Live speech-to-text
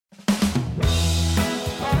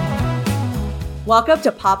Welcome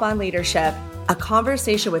to Pop on Leadership, a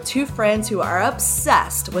conversation with two friends who are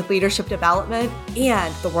obsessed with leadership development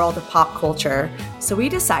and the world of pop culture. So we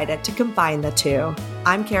decided to combine the two.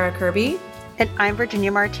 I'm Kara Kirby. And I'm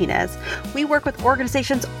Virginia Martinez. We work with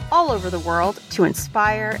organizations all over the world to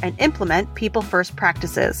inspire and implement people-first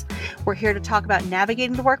practices. We're here to talk about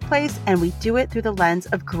navigating the workplace, and we do it through the lens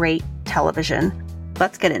of great television.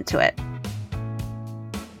 Let's get into it.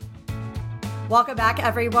 Welcome back,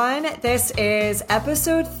 everyone. This is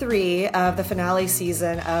episode 3 of the finale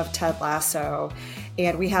season of Ted Lasso.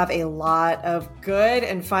 And we have a lot of good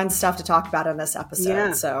and fun stuff to talk about in this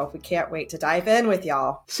episode. So we can't wait to dive in with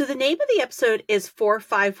y'all. So the name of the episode is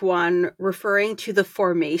 451, referring to the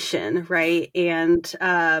formation, right? And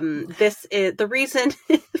this is the reason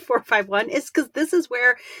 451 is because this is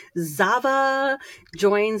where Zava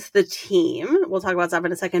joins the team. We'll talk about Zava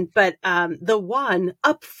in a second. But the one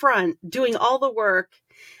up front doing all the work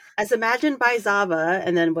as imagined by Zava,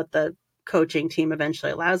 and then what the coaching team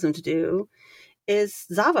eventually allows him to do, is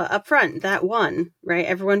Zava up front, that one, right?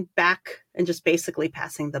 Everyone back and just basically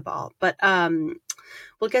passing the ball. But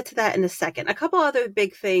we'll get to that in a second. A couple other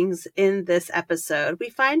big things in this episode. We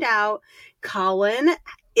find out Colin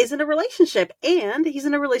is in a relationship, and he's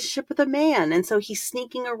in a relationship with a man. And so he's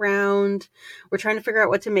sneaking around. We're trying to figure out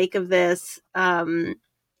what to make of this.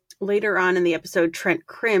 Later on in the episode, Trent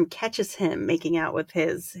Krim catches him making out with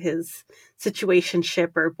his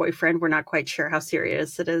situationship or boyfriend. We're not quite sure how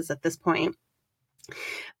serious it is at this point.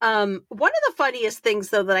 One of the funniest things,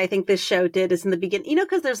 though, that I think this show did is in the beginning,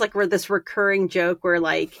 because there's like this recurring joke where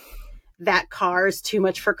like that car is too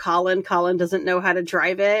much for Colin. Colin doesn't know how to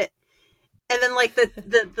drive it. And then like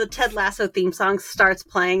the Ted Lasso theme song starts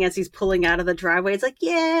playing as he's pulling out of the driveway. It's like,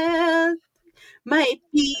 yeah, might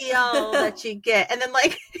be all that you get. And then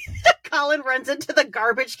like Colin runs into the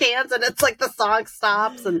garbage cans and it's like the song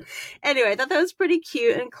stops. And anyway, I thought that was pretty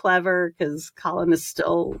cute and clever because Colin is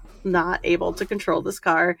still not able to control this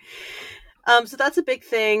car. So that's a big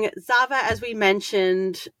thing. Zava, as we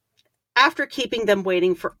mentioned, after keeping them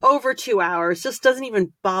waiting for over 2 hours, just doesn't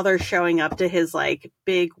even bother showing up to his like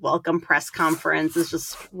big welcome press conference, is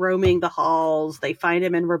just roaming the halls. They find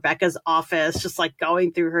him in Rebecca's office, just like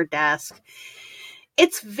going through her desk.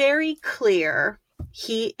 It's very clear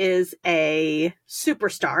he is a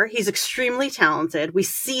superstar. He's extremely talented. We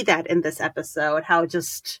see that in this episode, how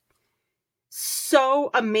just so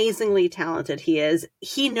amazingly talented he is.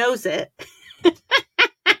 He knows it.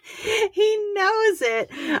 He knows it.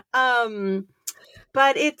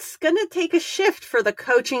 But it's going to take a shift for the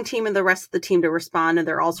coaching team and the rest of the team to respond. And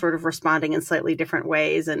they're all sort of responding in slightly different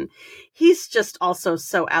ways. And he's just also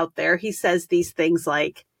so out there. He says these things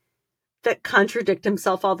like, that contradict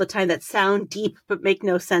himself all the time, that sound deep but make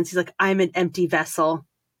no sense. He's like, I'm an empty vessel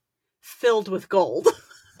filled with gold.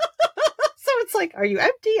 So it's like, are you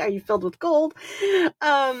empty? Are you filled with gold?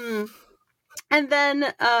 And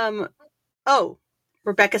then,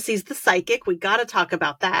 Rebecca sees the psychic. We got to talk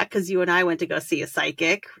about that because you and I went to go see a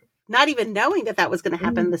psychic, not even knowing that was going to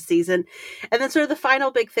happen this season. And then sort of the final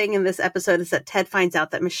big thing in this episode is that Ted finds out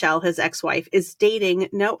that Michelle, his ex-wife, is dating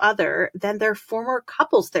no other than their former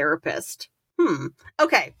couples therapist.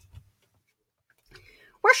 Okay.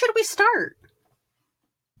 Where should we start?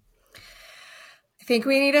 I think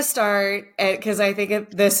we need to start because I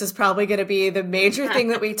think this is probably going to be the major thing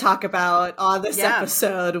that we talk about on this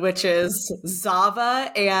episode, which is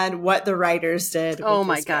Zava and what the writers did. Oh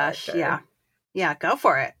my gosh. Character. Yeah, go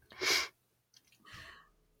for it.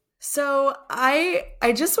 So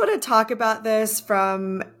I just want to talk about this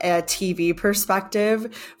from a TV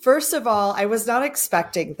perspective. First of all, I was not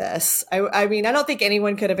expecting this. I mean, I don't think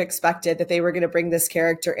anyone could have expected that they were going to bring this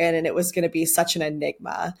character in and it was going to be such an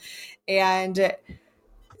enigma. And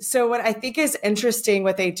so what I think is interesting,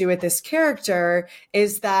 what they do with this character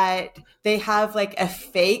is that they have like a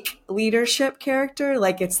fake leadership character.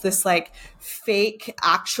 Like it's this like fake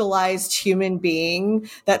actualized human being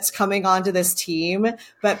that's coming onto this team.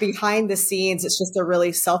 But behind the scenes, it's just a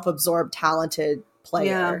really self-absorbed, talented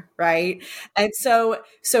player, right? And so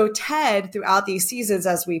Ted, throughout these seasons,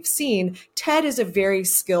 as we've seen, Ted is a very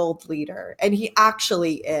skilled leader, and he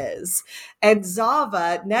actually is. And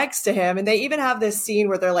Zava next to him, and they even have this scene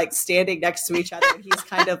where they're like standing next to each other, and he's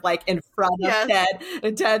kind of like in front of Ted,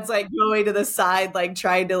 and Ted's like going to the side, like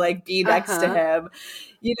trying to like be next to him.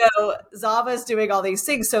 Zava's doing all these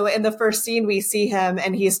things. So in the first scene, we see him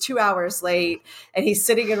and he's 2 hours late and he's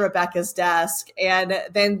sitting in Rebecca's desk. And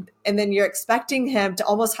then you're expecting him to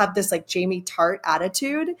almost have this like Jamie Tart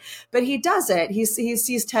attitude, but he doesn't. He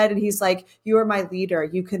sees Ted and he's like, you are my leader.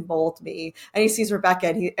 You can mold me. And he sees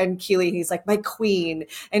Rebecca and Keely. He's like, my queen.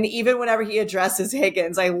 And even whenever he addresses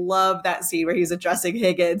Higgins, I love that scene where he's addressing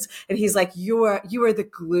Higgins and he's like, you are the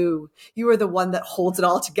glue. You are the one that holds it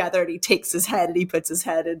all together. And he takes his head and he puts his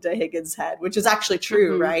head into Higgins' head, which is actually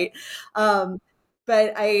true, right?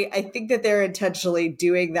 But I think that they're intentionally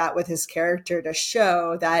doing that with his character to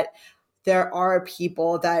show that there are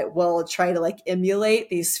people that will try to like emulate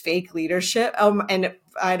these fake leadership. And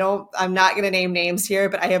I'm not going to name names here,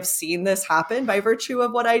 but I have seen this happen by virtue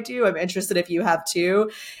of what I do. I'm interested if you have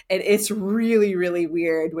too. And it's really, really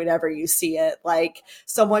weird whenever you see it. Like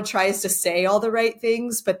someone tries to say all the right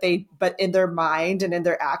things, but in their mind and in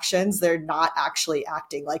their actions, they're not actually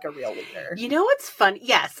acting like a real leader. You know what's fun?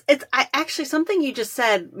 Yes. I actually, something you just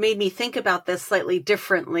said made me think about this slightly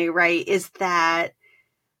differently, right? Is that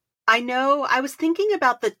I know I was thinking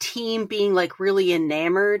about the team being like really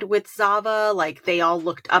enamored with Zava. Like they all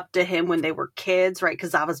looked up to him when they were kids, right?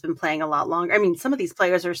 Because Zava's been playing a lot longer. I mean, some of these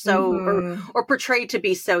players are so, or portrayed to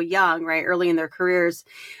be so young, right? Early in their careers.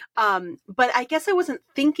 But I guess I wasn't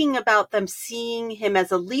thinking about them seeing him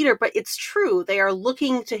as a leader, but it's true. They are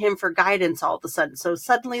looking to him for guidance all of a sudden. So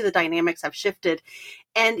suddenly the dynamics have shifted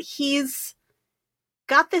and he's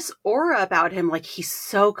got this aura about him. Like he's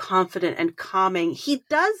so confident and calming. He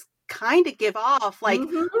does kind of give off like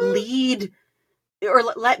lead or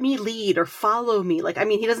let me lead or follow me. Like, I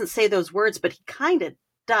mean, he doesn't say those words, but he kind of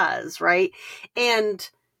does. Right. And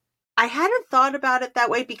I hadn't thought about it that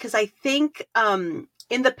way because I think, in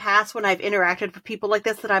the past when I've interacted with people like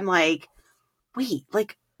this, that I'm like, wait,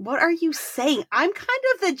 like, what are you saying? I'm kind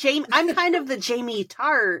of the Jamie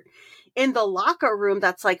Tart in the locker room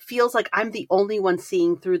that's like, feels like I'm the only one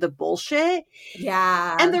seeing through the bullshit.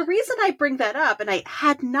 Yeah. And the reason I bring that up, and I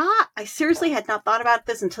seriously had not thought about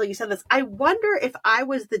this until you said this. I wonder if I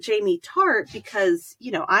was the Jamie Tart because,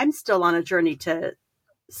 you know, I'm still on a journey to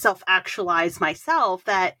self-actualize myself,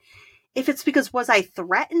 that if it's because was I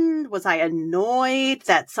threatened? Was I annoyed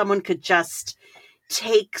that someone could just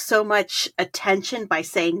take so much attention by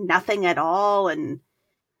saying nothing at all? And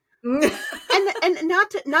and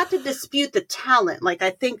not to dispute the talent. Like,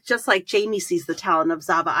 I think just like Jamie sees the talent of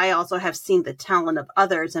Zava, I also have seen the talent of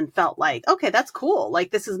others and felt like, okay, that's cool.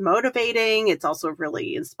 Like, this is motivating. It's also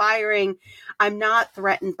really inspiring. I'm not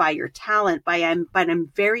threatened by your talent, but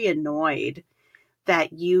I'm very annoyed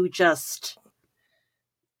that you just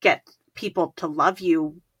get people to love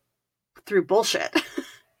you through bullshit.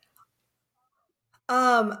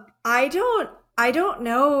 I don't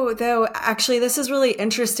know though. Actually, this is really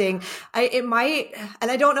interesting. It might, and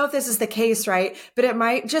I don't know if this is the case, right? But it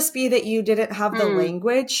might just be that you didn't have the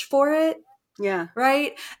language for it. Yeah.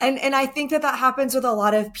 Right. And I think that happens with a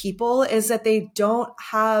lot of people, is that they don't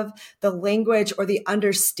have the language or the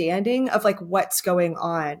understanding of like what's going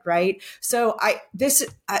on. Right. So this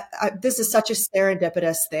is such a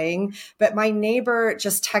serendipitous thing, but my neighbor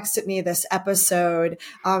just texted me this episode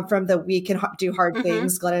from the We Can Do Hard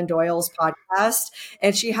Things, Glennon Doyle's podcast.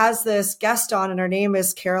 And she has this guest on and her name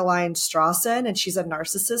is Caroline Strawson and she's a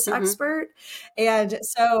narcissist expert. And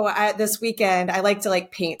so this weekend, I like to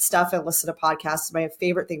like paint stuff and listen to podcasts. It's my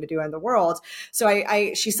favorite thing to do in the world. So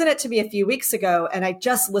she sent it to me a few weeks ago and I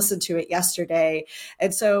just listened to it yesterday.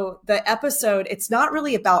 And so the episode, it's not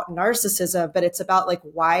really about narcissism, but it's about like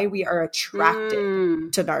why we are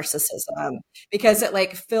attracted to narcissism, because it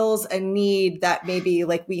like fills a need that maybe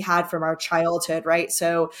like we had from our childhood. Right.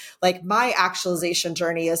 So like my actualization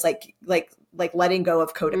journey is like letting go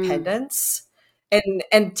of codependence.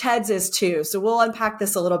 And Ted's is too. So we'll unpack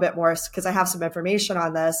this a little bit more because I have some information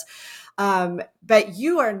on this. But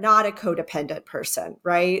you are not a codependent person,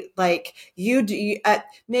 right? Like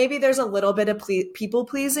maybe there's a little bit of people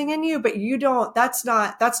pleasing in you, but you don't, that's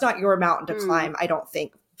not your mountain to climb. I don't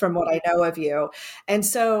think, from what I know of you. And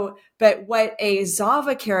so, but what a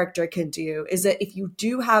Zava character can do is that if you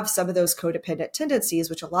do have some of those codependent tendencies,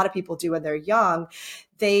 which a lot of people do when they're young,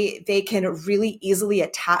 they can really easily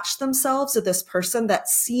attach themselves to this person that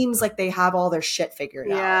seems like they have all their shit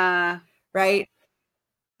figured out. Right.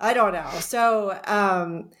 I don't know. So,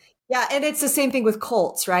 yeah. And it's the same thing with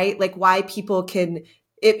cults, right? Like why people can,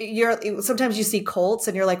 sometimes you see cults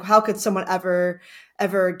and you're like, how could someone ever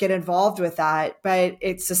get involved with that? But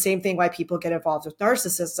it's the same thing why people get involved with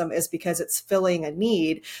narcissism, is because it's filling a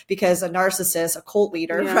need, because a narcissist, a cult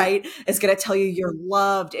leader, right, is going to tell you you're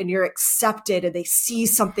loved and you're accepted and they see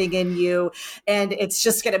something in you. And it's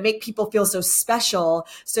just going to make people feel so special.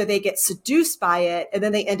 So they get seduced by it and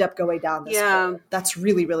then they end up going down this hole. That's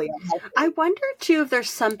really, really unhealthy. I wonder too if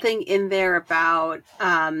there's something in there about,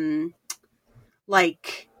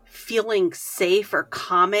 like feeling safe or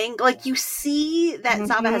calming. Like you see that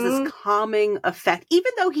Zava has this Mm-hmm. calming effect,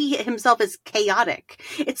 even though he himself is chaotic.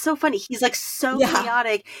 It's so funny. He's like so Yeah.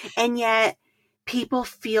 chaotic, and yet people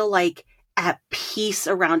feel like at peace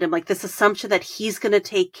around him, like this assumption that he's going to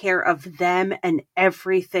take care of them and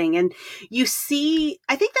everything. And you see,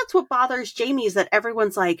 I think that's what bothers Jamie, is that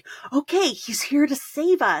everyone's like, okay, he's here to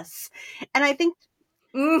save us. And I think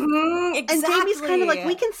Mm-hmm. and Jamie's kind of like, Exactly.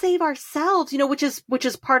 we can save ourselves, which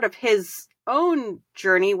is part of his own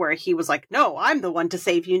journey, where he was like, no, I'm the one to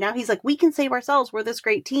save you. Now he's like, we can save ourselves. We're this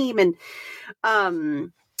great team. And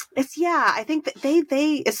I think that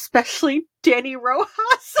they especially Danny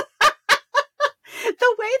Rojas,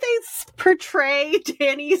 the way they portray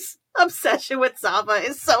Danny's obsession with Zava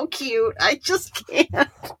is so cute. I just can't.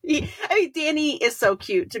 Danny is so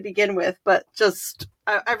cute to begin with, but just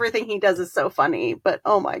everything he does is so funny. But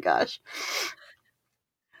oh my gosh.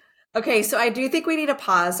 Okay, so I do think we need to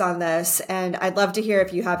pause on this, and I'd love to hear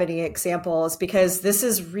if you have any examples, because this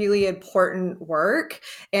is really important work,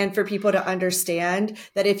 and for people to understand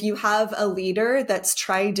that if you have a leader that's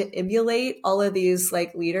trying to emulate all of these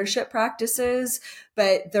like leadership practices,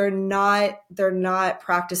 but they're not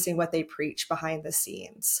practicing what they preach behind the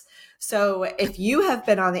scenes. So if you have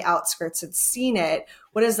been on the outskirts and seen it,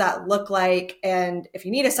 what does that look like? And if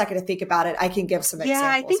you need a second to think about it, I can give some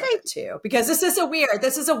examples of it too, because this is a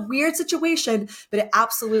weird situation, but it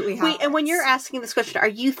absolutely happens. Wait, and when you're asking this question, are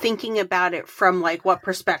you thinking about it from like what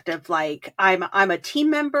perspective? Like I'm a team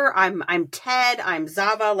member, I'm Ted, I'm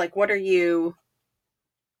Zava, like what are you?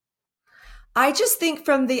 I just think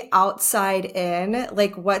from the outside in,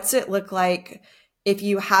 like what's it look like if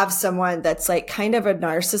you have someone that's like kind of a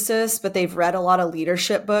narcissist, but they've read a lot of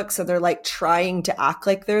leadership books, so they're like trying to act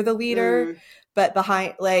like they're the leader, but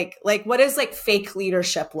behind like what does like fake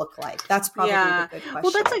leadership look like? That's probably the good question.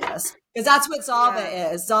 Well, that's because that's what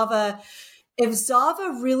Zava is. If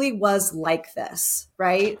Zava really was like this,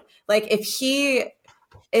 right? Like if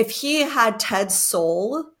he had Ted's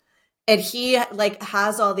soul, and he like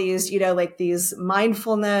has all these, like these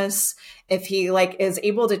mindfulness, if he like is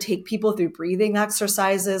able to take people through breathing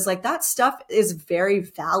exercises, like that stuff is very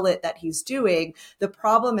valid that he's doing. The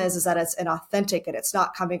problem is that it's inauthentic and it's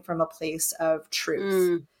not coming from a place of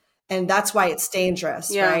truth. And that's why it's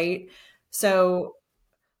dangerous, right? So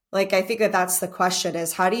like, I think that's the question,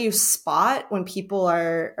 is how do you spot when people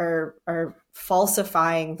are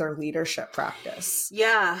falsifying their leadership practice?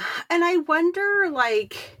 Yeah. And I wonder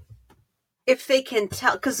like if they can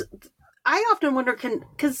tell, because I often wonder,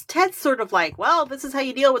 because Ted's sort of like, well, this is how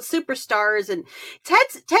you deal with superstars, and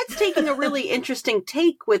Ted's taking a really interesting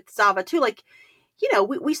take with Zava too. Like,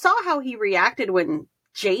 we saw how he reacted when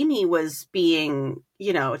Jamie was being,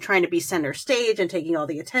 trying to be center stage and taking all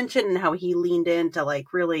the attention, and how he leaned in to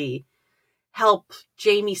like really help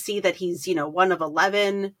Jamie see that he's, one of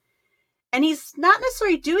 11. And he's not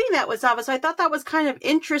necessarily doing that with Zava. So I thought that was kind of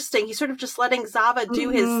interesting. He's sort of just letting Zava do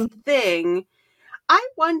his thing. I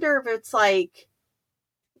wonder if it's like,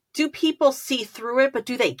 do people see through it, but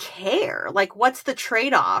do they care? Like, what's the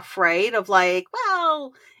trade-off, right? Of like,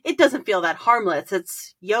 well, it doesn't feel that harmless.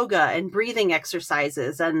 It's yoga and breathing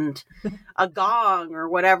exercises and a gong or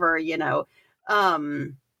whatever, He's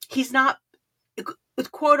not,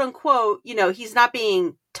 quote unquote, he's not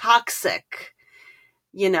being toxic,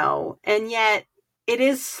 and yet it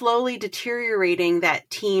is slowly deteriorating that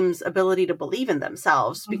team's ability to believe in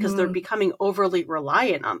themselves, because they're becoming overly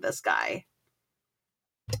reliant on this guy.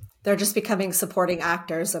 They're just becoming supporting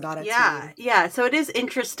actors and not a team. Yeah. So it is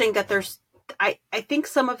interesting that I think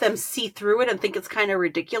some of them see through it and think it's kind of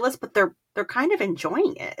ridiculous, but they're kind of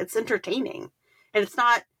enjoying it. It's entertaining. And it's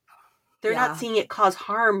not, they're not seeing it cause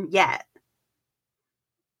harm yet.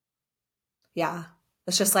 Yeah.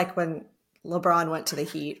 It's just like when LeBron went to the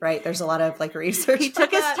Heat, right? There's a lot of like research. He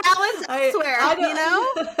took his talents elsewhere,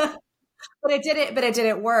 But it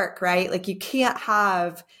didn't work, right? Like you can't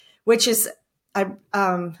have, which is, I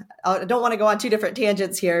don't want to go on two different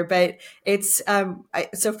tangents here, but it's,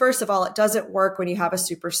 so first of all, it doesn't work when you have a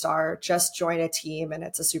superstar just join a team and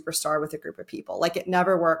it's a superstar with a group of people. Like it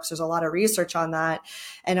never works. There's a lot of research on that.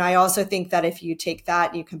 And I also think that if you take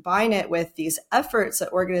that and you combine it with these efforts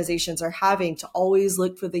that organizations are having to always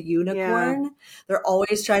look for the unicorn, they're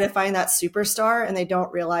always trying to find that superstar, and they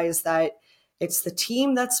don't realize that it's the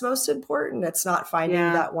team that's most important. It's not finding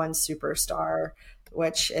that one superstar,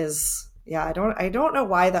 which is, I don't know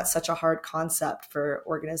why that's such a hard concept for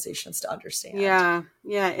organizations to understand. Yeah,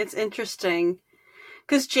 it's interesting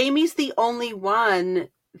because Jamie's the only one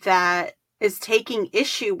that is taking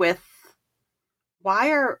issue with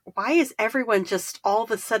why is everyone just all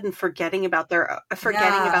of a sudden forgetting about their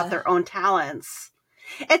own talents?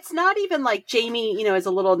 It's not even like Jamie, is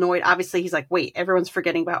a little annoyed. Obviously, he's like, wait, everyone's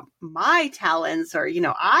forgetting about my talents, or,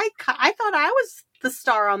 I thought I was the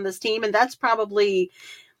star on this team, and that's probably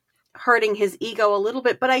hurting his ego a little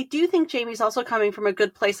bit. But I do think Jamie's also coming from a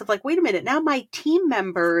good place of like, wait a minute, now my team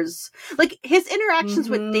members, like his interactions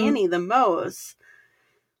with Danny the most,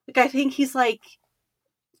 like, I think he's like,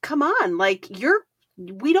 come on, like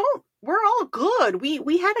we're all good.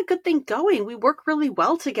 We had a good thing going. We work really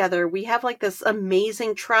well together. We have like this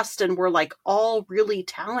amazing trust, and we're like all really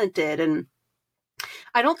talented. And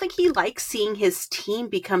I don't think he likes seeing his team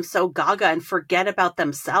become so gaga and forget about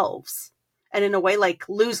themselves. And in a way, like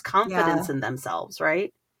lose confidence in themselves,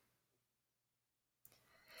 right?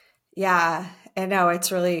 Yeah. And no,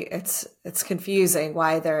 it's really, it's confusing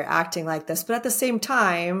why they're acting like this. But at the same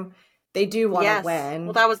time, they do want to win.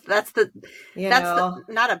 Well, that's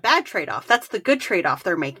not a bad trade-off. That's the good trade-off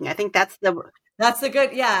they're making. I think that's the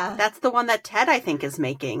good. Yeah. That's the one that Ted, I think, is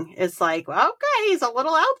making. It's like, well, okay, he's a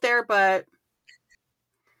little out there, but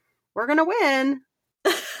we're going to win.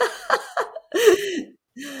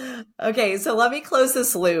 Okay. So let me close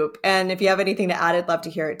this loop. And if you have anything to add, I'd love to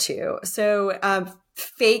hear it too. So,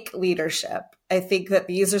 fake leadership. I think that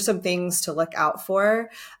these are some things to look out for.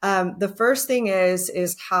 The first thing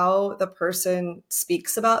is how the person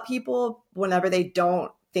speaks about people whenever they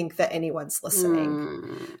don't think that anyone's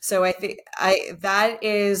listening. So I think that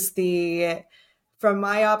is from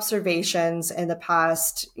my observations in the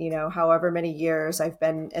past, however many years I've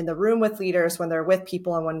been in the room with leaders when they're with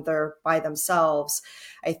people and when they're by themselves,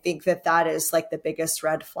 I think that is like the biggest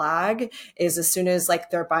red flag is as soon as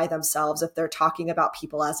like they're by themselves, if they're talking about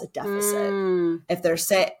people as a deficit, if they're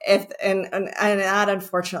and that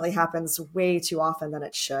unfortunately happens way too often than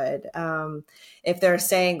it should. If they're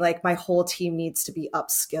saying like my whole team needs to be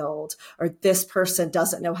upskilled, or this person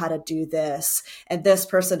doesn't know how to do this, and this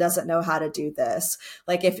person doesn't know how to do this.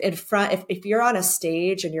 Like if you're on a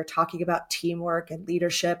stage and you're talking about teamwork and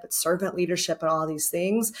leadership and servant leadership and all these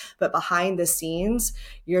things, but behind the scenes,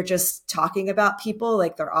 you're just talking about people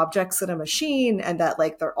like they're objects in a machine and that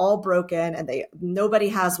like they're all broken and nobody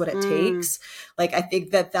has what it takes. Like, I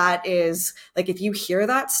think that is like, if you hear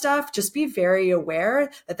that stuff, just be very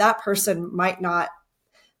aware that person might not,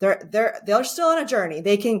 they're still on a journey.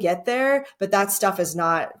 They can get there, but that stuff is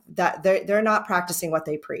not that they're not practicing what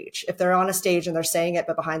they preach. If they're on a stage and they're saying it,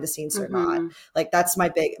 but behind the scenes they're not. Like, that's my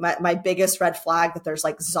biggest red flag, that there's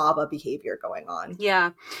like Zava behavior going on. Yeah.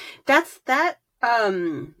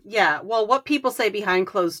 Yeah. Well, what people say behind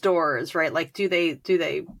closed doors, right? Like, do they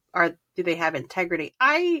have integrity?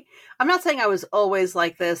 I'm not saying I was always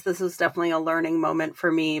like this. This is definitely a learning moment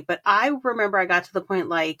for me, but I remember I got to the point,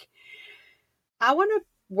 like, I want to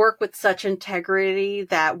work with such integrity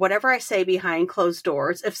that whatever I say behind closed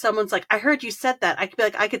doors, if someone's like, I heard you said that, I could be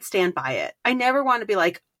like, I could stand by it. I never want to be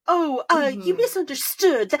like, oh, you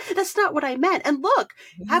misunderstood. That's not what I meant. And look,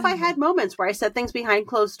 have I had moments where I said things behind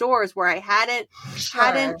closed doors where I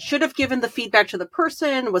should have given the feedback to the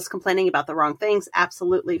person, was complaining about the wrong things?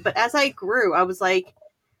 Absolutely. But as I grew, I was like,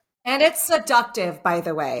 and it's seductive, by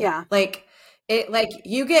the way. Yeah. Like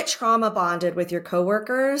you get trauma bonded with your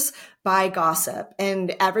coworkers by gossip,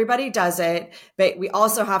 and everybody does it, but we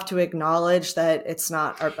also have to acknowledge that it's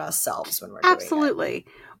not our best selves when we're absolutely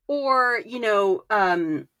doing it.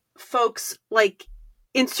 Or, folks like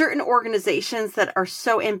in certain organizations that are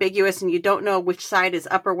so ambiguous and you don't know which side is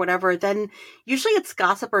up or whatever, then usually it's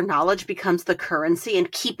gossip or knowledge becomes the currency,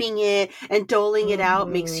 and keeping it and doling it out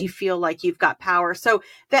makes you feel like you've got power. So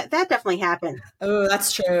that definitely happened. Oh,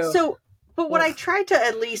 that's true. So, but what I tried to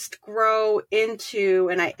at least grow into,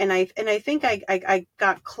 and I think I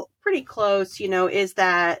got pretty close, is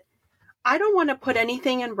that I don't want to put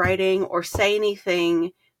anything in writing or say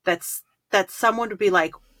anything that someone would be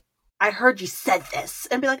like, I heard you said this,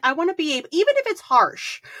 and be like, I want to be able, even if it's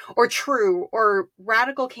harsh or true or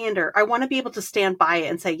radical candor, I want to be able to stand by it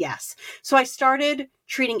and say yes. So I started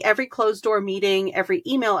treating every closed door meeting, every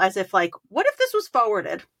email as if like, what if this was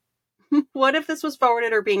forwarded? What if this was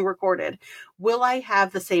forwarded or being recorded? Will I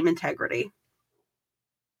have the same integrity?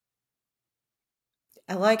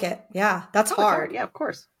 I like it. Yeah, that's hard. Yeah, of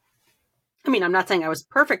course. I mean, I'm not saying I was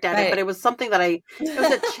perfect at it, but it was something that it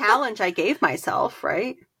was a challenge I gave myself,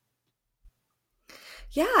 right?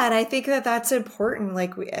 Yeah, and I think that that's important.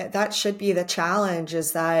 Like, that should be the challenge,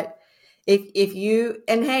 is that If you,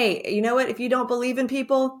 and hey, you know what? If you don't believe in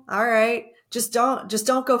people, all right, just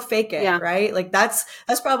don't go fake it. Yeah. Right. Like that's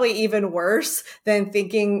probably even worse than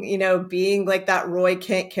thinking, being like that Roy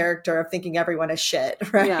Kent character of thinking everyone is shit.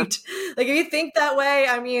 Right. Yeah. Like if you think that way,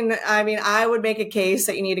 I mean, I would make a case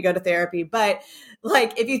that you need to go to therapy, but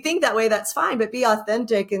like if you think that way, that's fine, but be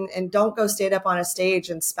authentic and don't go stand up on a stage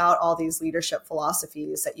and spout all these leadership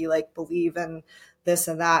philosophies that you like believe in this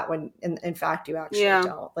and that when in fact you actually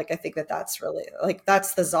don't. Like I think that's really like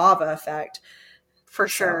that's the Zava effect. For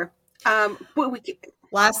sure.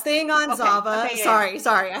 Last thing on Zava. Okay,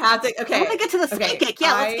 sorry. I have to. Okay, I want to get to the psychic.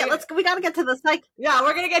 Yeah, we got to get to the psychic. Yeah,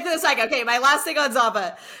 we're gonna get to the psychic. Okay, my last thing on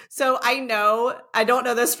Zava. So I don't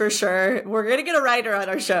know this for sure. We're gonna get a writer on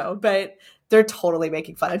our show, but they're totally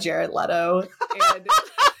making fun of Jared Leto. And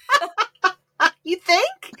you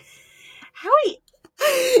think? Howie.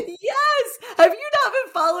 Yes. Have you not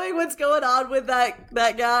been following what's going on with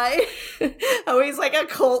that guy? Oh, he's like a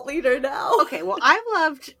cult leader now. Okay, well, I've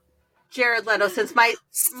loved Jared Leto since my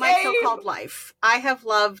so-called life. I have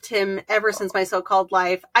loved him ever since my so-called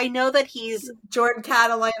life. I know that he's Jordan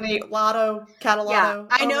Catalano. Yeah,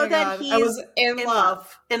 I know that he's I was in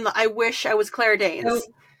love. I wish I was Claire Danes.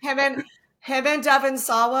 Him and Devon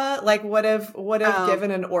Sawa like would have given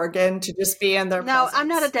an organ to just be in their presence. I'm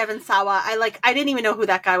not a Devon Sawa. I didn't even know who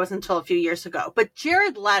that guy was until a few years ago. But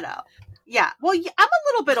Jared Leto, yeah. Well, I'm a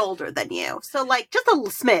little bit older than you, so like just a little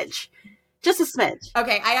smidge. Just a smidge.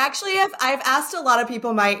 Okay, I've asked a lot of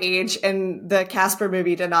people my age, and the Casper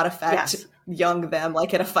movie did not affect young them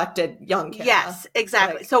like it affected young kids. Yes,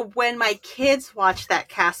 exactly. Like, so when my kids watched that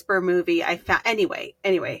Casper movie, I found anyway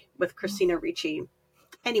with Christina Ricci.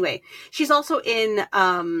 Anyway, she's also in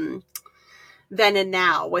Then and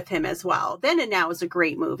Now with him as well. Then and Now is a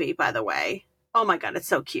great movie, by the way. Oh my God, it's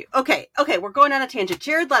so cute. Okay, we're going on a tangent.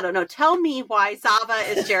 Jared Leto. No, tell me why Zava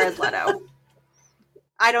is Jared Leto.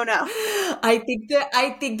 I don't know. I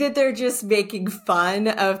think that they're just making fun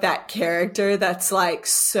of that character that's like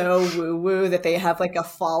so woo woo that they have like a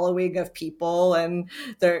following of people and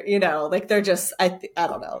they're they're just I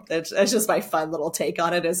don't know. It's just my fun little take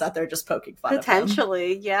on it is that they're just poking fun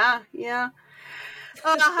potentially. Of them. Yeah.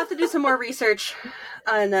 I'll have to do some more research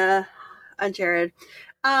on Jared.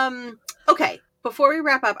 Okay. Before we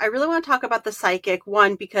wrap up, I really want to talk about the psychic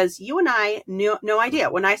one because you and I knew no idea.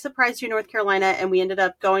 When I surprised you in North Carolina and we ended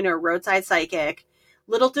up going to a roadside psychic,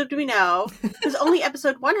 little did we know, because only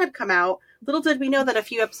episode 1 had come out, little did we know that a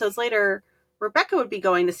few episodes later, Rebecca would be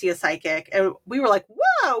going to see a psychic. And we were like,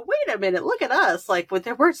 whoa, wait a minute, look at us. Like,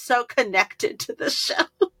 we're so connected to this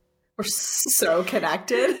show. We're so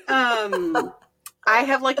connected. I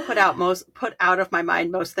have like put out of my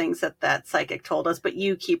mind most things that psychic told us, but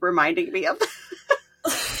you keep reminding me of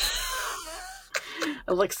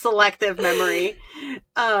like selective memory.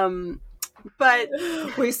 But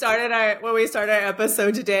when we started our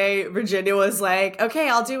episode today, Virginia was like, okay,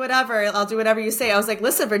 I'll do whatever you say. I was like,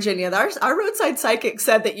 listen, Virginia, our roadside psychic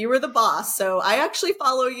said that you were the boss. So I actually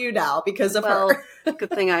follow you now because of her.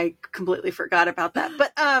 Good thing I completely forgot about that.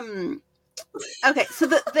 But, okay, so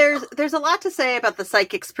there's a lot to say about the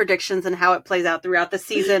psychic's predictions and how it plays out throughout the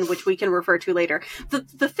season, which we can refer to later. The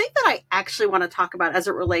thing that I actually want to talk about as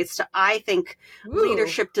it relates to, I think,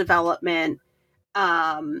 leadership development,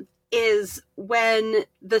 is when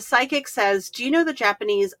the psychic says, do you know the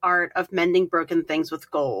Japanese art of mending broken things with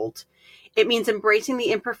gold? It means embracing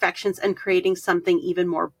the imperfections and creating something even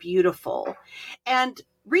more beautiful. And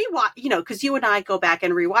rewatch, because you and I go back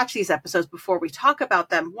and rewatch these episodes before we talk about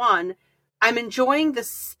them. One, I'm enjoying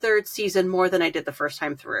this 3rd season more than I did the first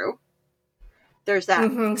time through. There's that.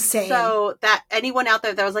 Mm-hmm, same. So that anyone out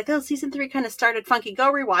there that was like, oh, season 3 kind of started funky,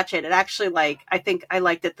 go rewatch it. It actually, I think I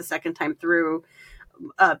liked it the second time through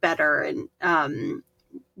better and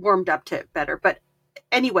warmed up to it better. But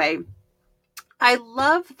anyway, I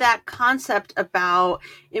love that concept about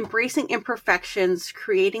embracing imperfections,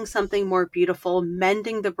 creating something more beautiful,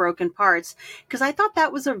 mending the broken parts. Because I thought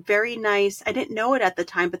that was a very nice, I didn't know it at the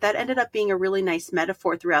time, but that ended up being a really nice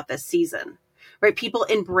metaphor throughout this season, right? People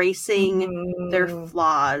embracing their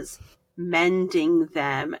flaws, mending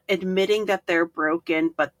them, admitting that they're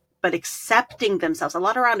broken, but accepting themselves, a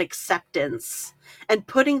lot around acceptance and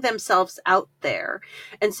putting themselves out there.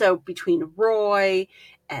 And so between Roy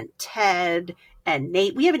and Ted and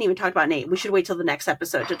Nate, we haven't even talked about Nate. We should wait till the next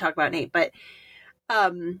episode to talk about Nate. But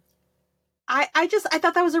I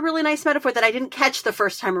thought that was a really nice metaphor that I didn't catch the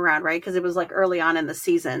first time around, right? Because it was like early on in the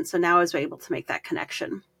season. So now I was able to make that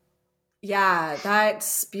connection. Yeah,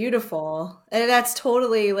 that's beautiful. And that's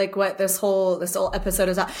totally like what this whole episode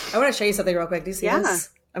is about. I want to show you something real quick. Do you see this?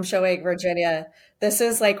 I'm showing Virginia. This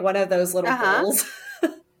is like one of those little bowls.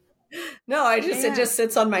 No, it Yeah. just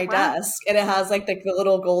sits on my Wow. desk and it has like the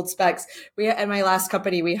little gold specks. We in my last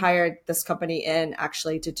company, we hired this company in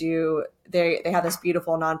actually to do they have this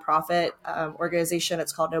beautiful nonprofit organization.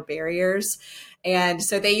 It's called No Barriers, and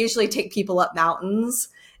so they usually take people up mountains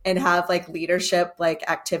and have like leadership like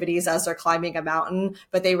activities as they're climbing a mountain.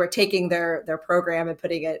 But they were taking their program and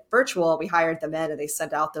putting it virtual. We hired them in and they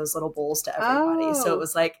sent out those little bowls to everybody. So it Oh.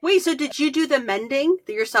 was like, Wait, so did you do the mending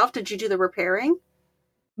yourself? Did you do the repairing?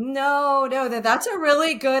 no, that's a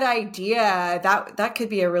really good idea. That could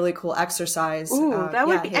be a really cool exercise. Ooh, that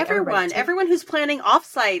would Yeah, be hey, everybody, everyone who's planning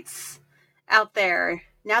offsites out there.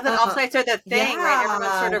 Now that uh, offsites are the thing, right?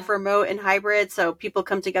 Everyone's sort yeah. of remote and hybrid, so people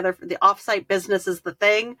come together for the offsite business is the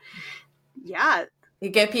thing. Yeah. You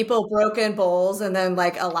get people broken bowls and then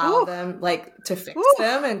like allow Ooh, them like to fix ooh.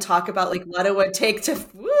 them and talk about like what it would take to.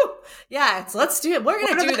 Woo, yeah, let's do it. We're What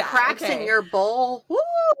gonna are do the that. cracks in Okay. your bowl?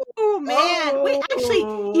 Ooh, man. Wait, actually,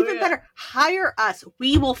 Oh, even yeah. better, hire us.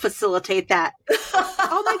 We will facilitate that.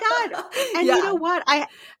 Oh my God. And you Yeah, know what?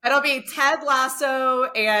 it'll be Ted Lasso,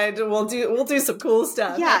 and we'll do some cool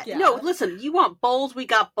stuff. Yeah, Heck no, yeah. listen, you want bowls, we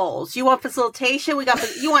got bowls. You want facilitation,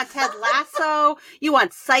 you want Ted Lasso, you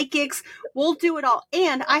want psychics, we'll do it all.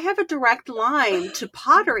 And I have a direct line to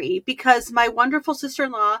pottery because my wonderful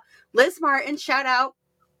sister-in-law, Liz Martin, shout out,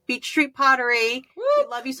 Beach Street Pottery. We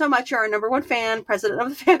love you so much. You're our number one fan, president of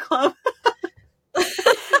the fan club.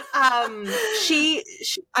 She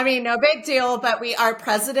I mean, no big deal, but our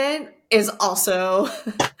president is also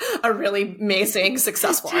a really amazing,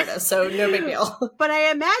 successful artist. So no big deal. But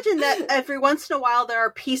I imagine that every once in a while there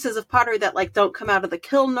are pieces of pottery that like don't come out of the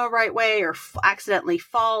kiln the right way or accidentally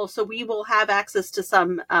fall. So we will have access to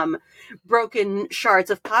some broken shards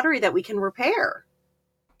of pottery that we can repair.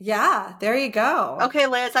 Yeah, there you go. Okay,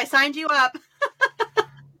 Liz, I signed you up.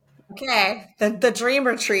 Okay, the dream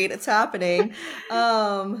retreat, it's happening.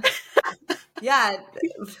 Yeah,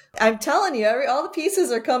 I'm telling you, all the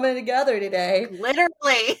pieces are coming together today.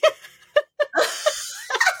 Literally.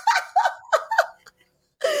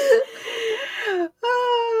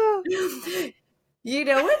 You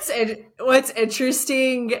know what's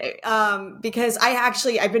interesting, because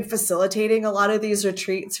I've been facilitating a lot of these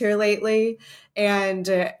retreats here lately, and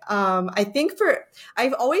I think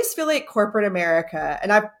I've always feel like corporate America,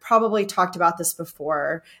 and I've probably talked about this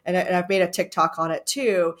before, and I've made a TikTok on it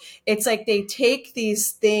too. It's like they take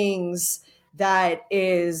these things that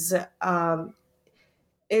is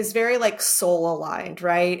very like soul aligned,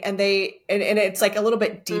 right? And it's like a little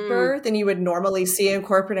bit deeper than you would normally see in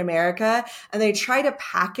corporate America. And they try to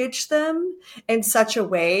package them in such a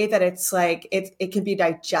way that it's like it can be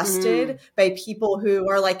digested by people who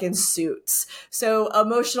are like in suits. So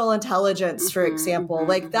emotional intelligence, for example,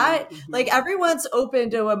 like that, like everyone's open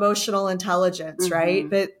to emotional intelligence, right?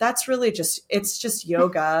 But that's really it's just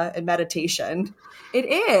yoga and meditation. It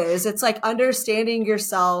is. It's like understanding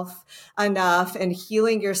yourself enough and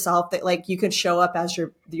healing yourself that like you can show up as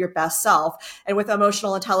your best self. And with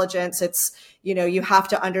emotional intelligence, it's, you have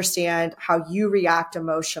to understand how you react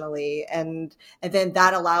emotionally, and then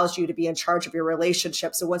that allows you to be in charge of your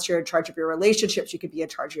relationships. So once you're in charge of your relationships, you can be in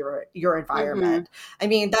charge of your environment. I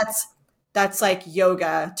mean, that's like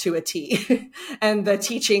yoga to a T and the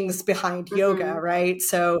teachings behind yoga, right?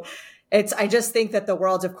 So I just think that the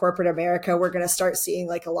world of corporate America, we're going to start seeing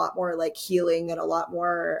like a lot more like healing and a lot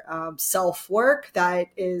more self work that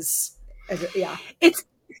is, yeah.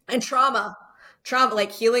 And trauma,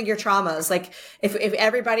 like healing your traumas. Like if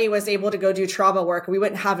everybody was able to go do trauma work, we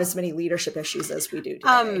wouldn't have as many leadership issues as we do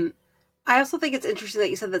today. I also think it's interesting that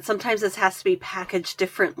you said that sometimes this has to be packaged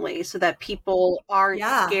differently so that people aren't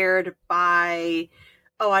scared by,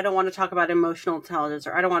 oh, I don't want to talk about emotional intelligence,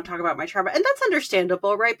 or I don't want to talk about my trauma. And that's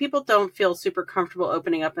understandable, right? People don't feel super comfortable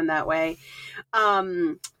opening up in that way.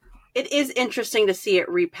 It is interesting to see it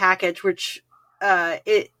repackaged, which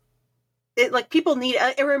it like people need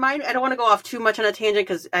I don't want to go off too much on a tangent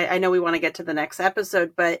because I know we want to get to the next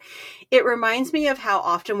episode, but it reminds me of how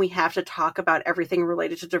often we have to talk about everything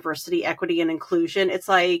related to diversity, equity, and inclusion. It's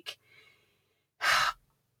like,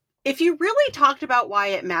 if you really talked about why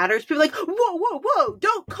it matters, people are like, whoa,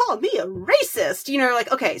 don't call me a racist.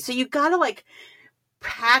 Like, okay, so you gotta like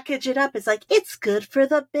package it up. It's like, it's good for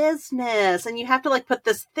the business. And you have to like put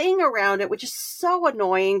this thing around it, which is so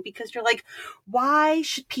annoying because you're like, why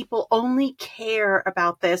should people only care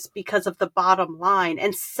about this because of the bottom line?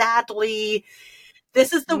 And sadly,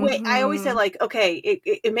 this is the way I always say, like, okay,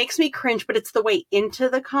 it makes me cringe, but it's the way into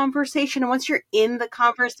the conversation. And once you're in the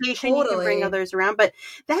conversation, you can bring others around. But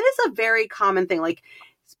that is a very common thing. Like,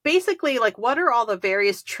 basically, like, what are all the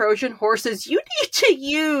various Trojan horses you need to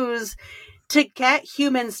use to get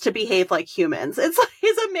humans to behave like humans. It's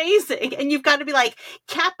amazing. And you've got to be like,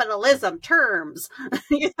 capitalism terms.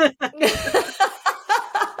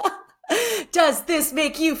 Does this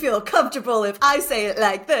make you feel comfortable if I say it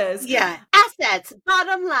like this? Yeah. Assets,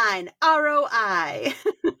 bottom line, ROI.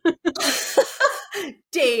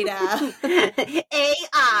 Data.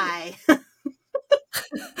 AI.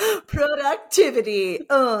 Productivity.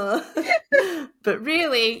 But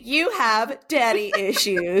really, you have daddy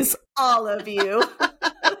issues. All of you.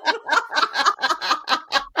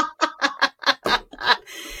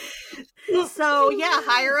 So, yeah,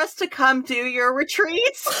 hire us to come do your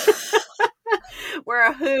retreats. We're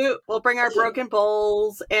a hoot. We'll bring our broken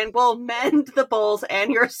bowls and we'll mend the bowls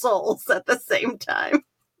and your souls at the same time.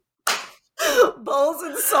 Bowls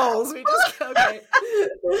and souls. Okay.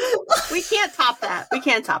 We can't top that. We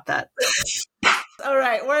can't top that. All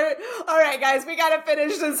right, guys. We got to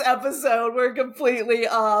finish this episode. We're completely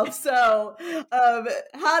off. So,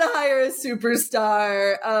 how to hire a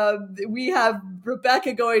superstar. We have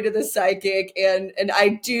Rebecca going to the psychic, and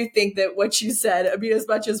I do think that what you said. I mean, as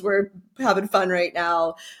much as we're having fun right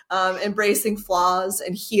now, embracing flaws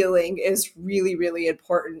and healing is really, really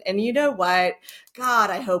important. And you know what?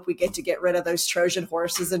 God, I hope we get to get rid of those Trojan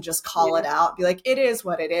horses and just call it out. Be like, it is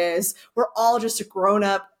what it is. We're all just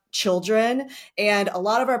grown-up children, and a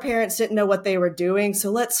lot of our parents didn't know what they were doing.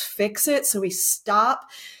 So let's fix it so we stop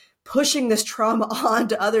pushing this trauma on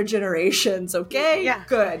to other generations. Okay? Yeah.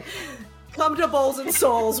 Good. Come to Bowls and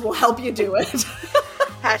Souls. We'll help you do it.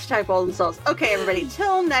 Hashtag Bowls and Souls. Okay, everybody.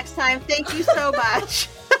 Till next time. Thank you so much.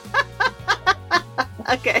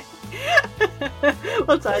 Okay.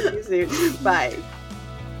 We'll talk to you soon. Bye.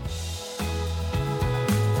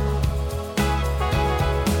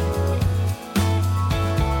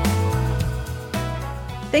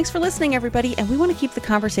 Thanks for listening, everybody, and we want to keep the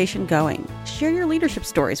conversation going. Share your leadership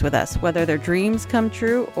stories with us, whether they're dreams come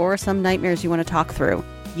true or some nightmares you want to talk through.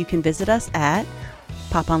 You can visit us at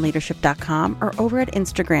poponleadership.com or over at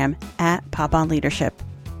Instagram at poponleadership.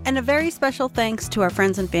 And a very special thanks to our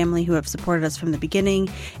friends and family who have supported us from the beginning,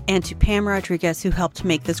 and to Pam Rodriguez, who helped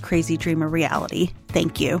make this crazy dream a reality.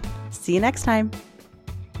 Thank you. See you next time.